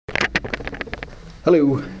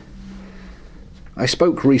Hello. I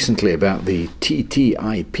spoke recently about the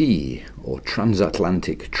TTIP, or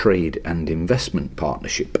Transatlantic Trade and Investment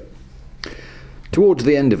Partnership. Towards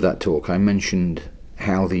the end of that talk, I mentioned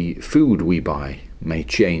how the food we buy may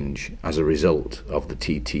change as a result of the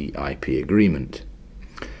TTIP agreement,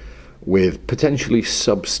 with potentially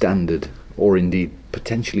substandard or indeed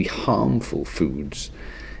potentially harmful foods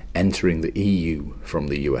entering the EU from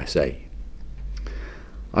the USA.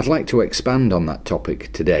 I'd like to expand on that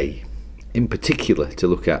topic today, in particular to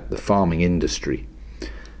look at the farming industry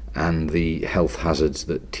and the health hazards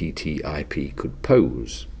that TTIP could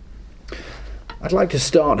pose. I'd like to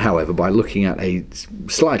start, however, by looking at a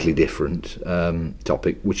slightly different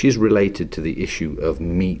topic, which is related to the issue of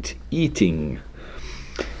meat eating.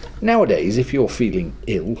 Nowadays, if you're feeling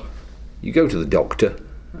ill, you go to the doctor,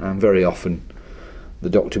 and very often the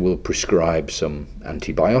doctor will prescribe some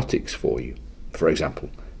antibiotics for you. For example,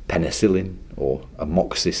 penicillin or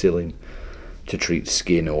amoxicillin to treat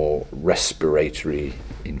skin or respiratory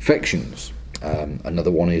infections.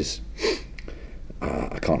 Another one is,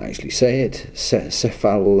 I can't actually say it,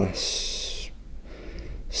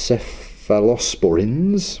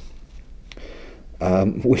 cephalosporins,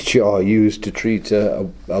 which are used to treat a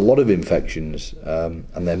lot of infections,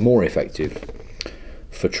 and they're more effective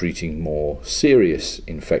for treating more serious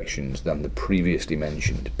infections than the previously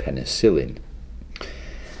mentioned penicillin.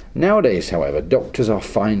 Nowadays, however, doctors are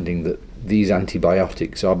finding that these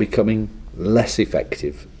antibiotics are becoming less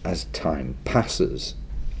effective as time passes.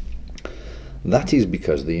 That is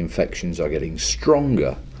because the infections are getting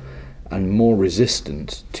stronger and more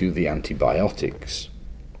resistant to the antibiotics.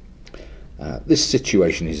 This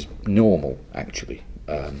situation is normal, actually,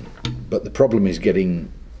 but the problem is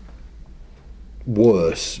getting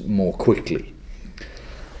worse more quickly.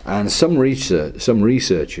 And some researchers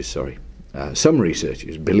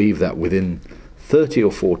believe that within 30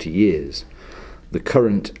 or 40 years, the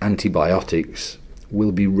current antibiotics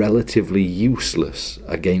will be relatively useless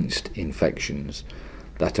against infections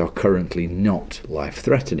that are currently not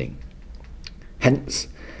life-threatening. Hence,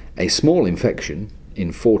 a small infection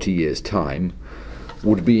in 40 years' time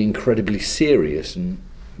would be incredibly serious and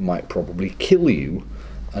might probably kill you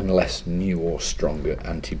unless new or stronger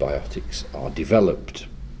antibiotics are developed.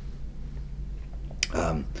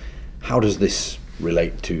 How does this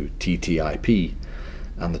relate to TTIP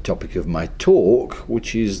and the topic of my talk,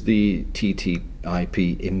 which is the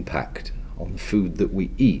TTIP impact on the food that we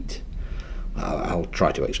eat? I'll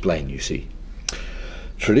try to explain, you see.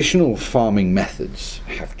 Traditional farming methods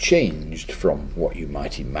have changed from what you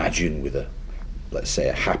might imagine with let's say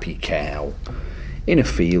a happy cow in a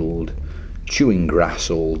field chewing grass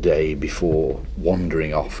all day before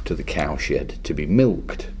wandering off to the cowshed to be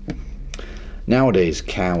milked. Nowadays,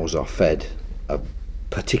 cows are fed a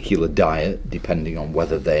particular diet depending on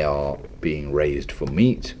whether they are being raised for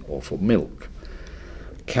meat or for milk.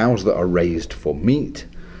 Cows that are raised for meat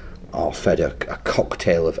are fed a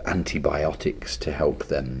cocktail of antibiotics to help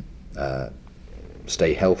them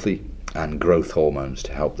stay healthy and growth hormones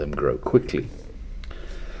to help them grow quickly.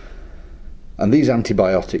 And these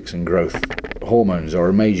antibiotics and growth hormones are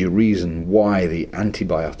a major reason why the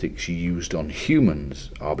antibiotics used on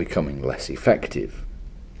humans are becoming less effective.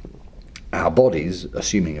 Our bodies,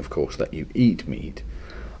 assuming of course that you eat meat,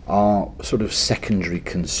 are sort of secondary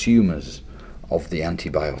consumers of the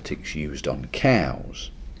antibiotics used on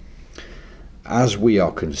cows. As we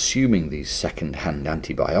are consuming these second-hand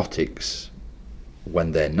antibiotics,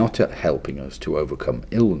 when they're not helping us to overcome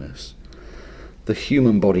illness, the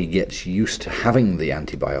human body gets used to having the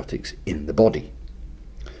antibiotics in the body.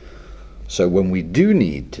 So when we do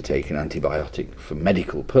need to take an antibiotic for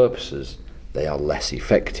medical purposes, they are less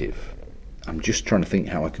effective. I'm just trying to think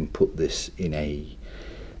how I can put this in a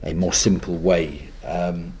more simple way.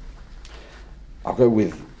 I'll go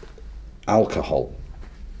with alcohol.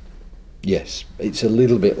 Yes, it's a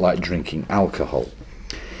little bit like drinking alcohol.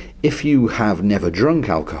 If you have never drunk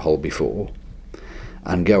alcohol before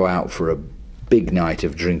and go out for a big night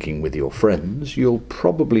of drinking with your friends, you'll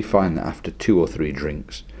probably find that after 2 or 3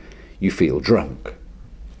 drinks you feel drunk.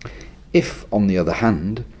 If, on the other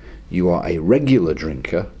hand, you are a regular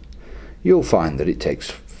drinker, you'll find that it takes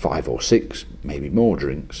 5 or 6, maybe more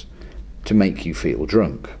drinks to make you feel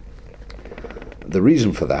drunk. The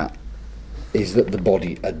reason for that is that the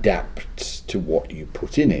body adapts to what you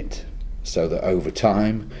put in it, so that over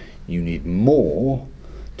time you need more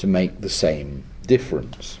to make the same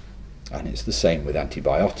difference. And it's the same with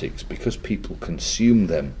antibiotics, because people consume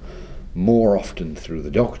them more often through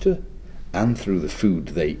the doctor and through the food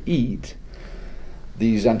they eat.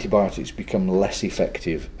 These antibiotics become less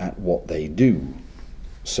effective at what they do.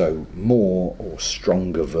 so more or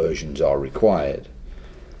stronger versions are required.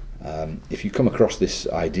 If you come across this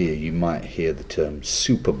idea, you might hear the term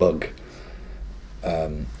superbug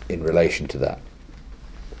in relation to that.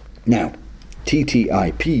 Now,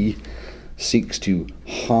 TTIP seeks to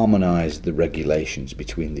harmonise the regulations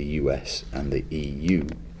between the US and the EU.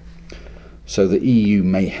 So the EU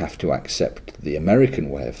may have to accept the American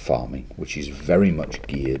way of farming, which is very much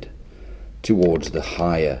geared towards the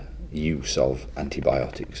higher use of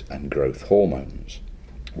antibiotics and growth hormones,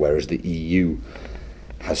 whereas the EU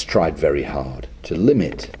has tried very hard to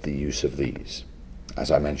limit the use of these.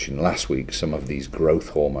 As I mentioned last week, some of these growth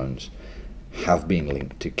hormones have been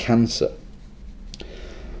linked to cancer.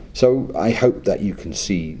 So I hope that you can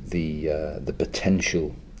see the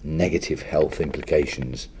potential negative health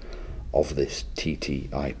implications of this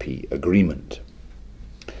TTIP agreement.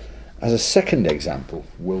 As a second example,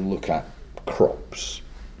 we'll look at crops.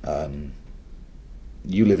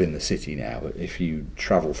 You live in the city now, but if you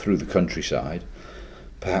travel through the countryside,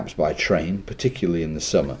 perhaps by train, particularly in the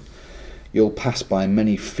summer, you'll pass by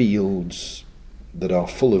many fields that are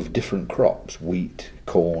full of different crops: wheat,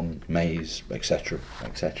 corn, maize, etc.,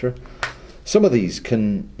 etc. Some of these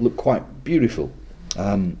can look quite beautiful.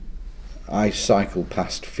 I cycle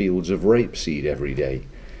past fields of rapeseed every day,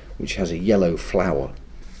 which has a yellow flower.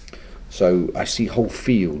 So I see whole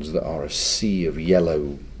fields that are a sea of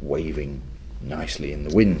yellow waving nicely in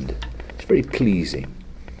the wind. It's very pleasing.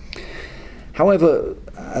 However,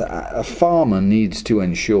 a farmer needs to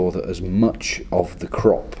ensure that as much of the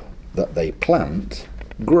crop that they plant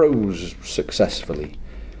grows successfully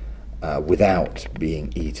without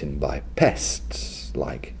being eaten by pests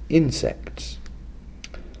like insects.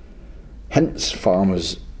 Hence,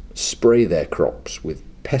 farmers spray their crops with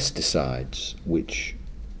pesticides which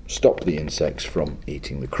stop the insects from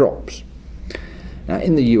eating the crops. Now,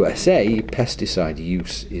 in the USA, pesticide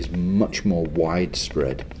use is much more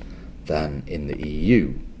widespread than in the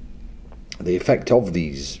EU. The effect of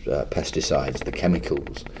these pesticides, the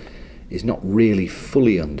chemicals, is not really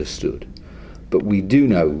fully understood, but we do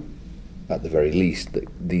know, at the very least, that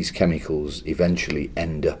these chemicals eventually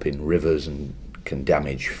end up in rivers and can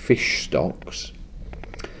damage fish stocks.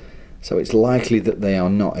 So it's likely that they are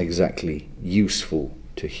not exactly useful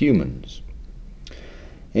to humans.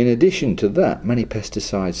 In addition to that, many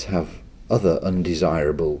pesticides have other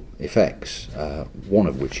undesirable effects, one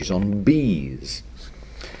of which is on bees.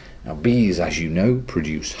 Now, bees, as you know,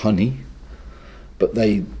 produce honey, but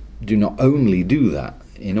they do not only do that.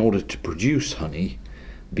 In order to produce honey,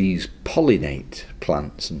 bees pollinate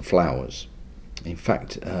plants and flowers. In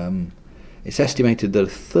fact, it's estimated that a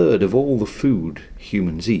third of all the food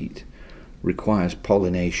humans eat requires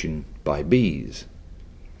pollination by bees.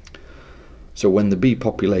 So when the bee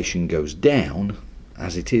population goes down,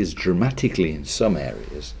 as it is dramatically in some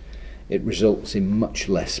areas, it results in much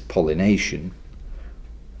less pollination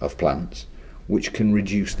of plants, which can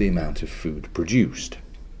reduce the amount of food produced.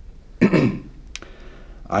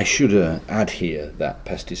 I should add here that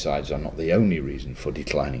pesticides are not the only reason for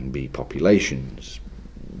declining bee populations.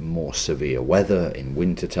 More severe weather in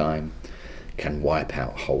wintertime can wipe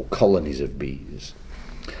out whole colonies of bees.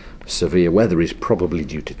 Severe weather is probably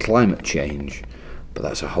due to climate change, but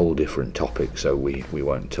that's a whole different topic, so we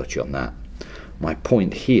won't touch on that. My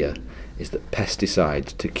point here is that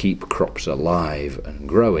pesticides to keep crops alive and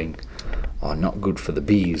growing are not good for the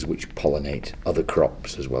bees, which pollinate other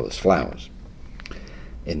crops as well as flowers.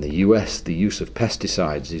 In the US, the use of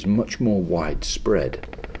pesticides is much more widespread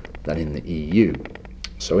than in the EU.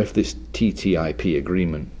 So if this TTIP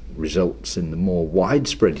agreement results in the more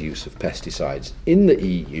widespread use of pesticides in the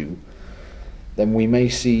EU, then we may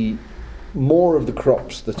see more of the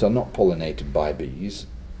crops that are not pollinated by bees,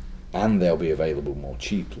 and they'll be available more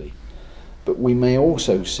cheaply. But we may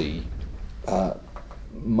also see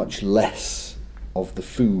much less of the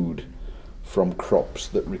food from crops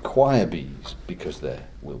that require bees, because there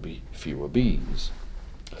will be fewer bees.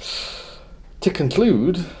 To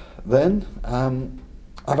conclude, then,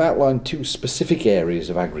 I've outlined two specific areas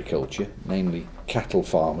of agriculture, namely cattle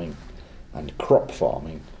farming and crop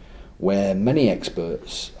farming, where many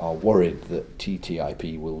experts are worried that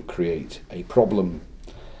TTIP will create a problem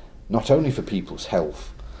not only for people's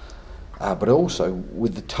health, but also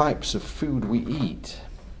with the types of food we eat.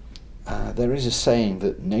 There is a saying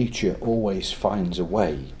that nature always finds a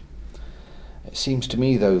way. It seems to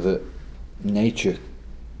me, though, that nature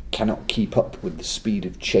cannot keep up with the speed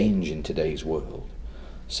of change in today's world,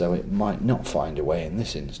 so it might not find a way in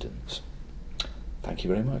this instance. Thank you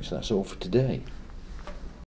very much. That's all for today.